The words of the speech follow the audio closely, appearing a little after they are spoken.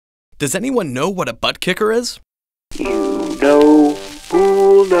Does anyone know what a buttkicker is? You know,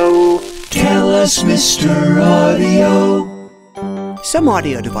 who'll know? Tell us, Mr. Audio. Some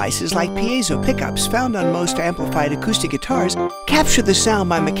audio devices, like piezo pickups found on most amplified acoustic guitars, capture the sound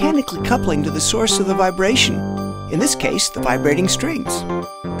by mechanically coupling to the source of the vibration, in this case, the vibrating strings.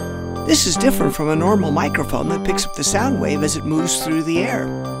 This is different from a normal microphone that picks up the sound wave as it moves through the air.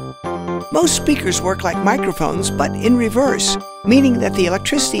 Most speakers work like microphones, but in reverse, meaning that the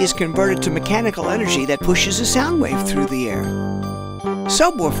electricity is converted to mechanical energy that pushes a sound wave through the air.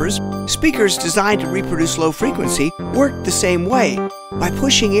 Subwoofers, speakers designed to reproduce low frequency, work the same way, by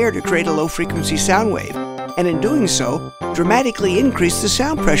pushing air to create a low frequency sound wave, and in doing so, dramatically increase the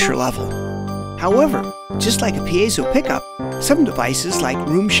sound pressure level. However, just like a piezo pickup, some devices like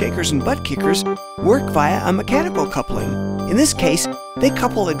room shakers and butt kickers work via a mechanical coupling. In this case, they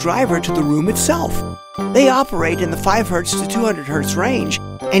couple a driver to the room itself. They operate in the 5 Hz to 200 Hz range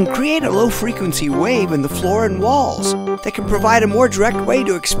and create a low-frequency wave in the floor and walls that can provide a more direct way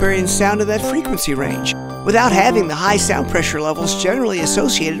to experience sound in that frequency range without having the high sound pressure levels generally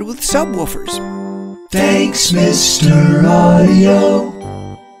associated with subwoofers. Thanks, Mr. Audio.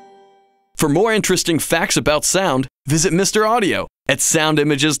 For more interesting facts about sound, visit Mr. Audio at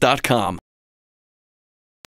soundimages.com.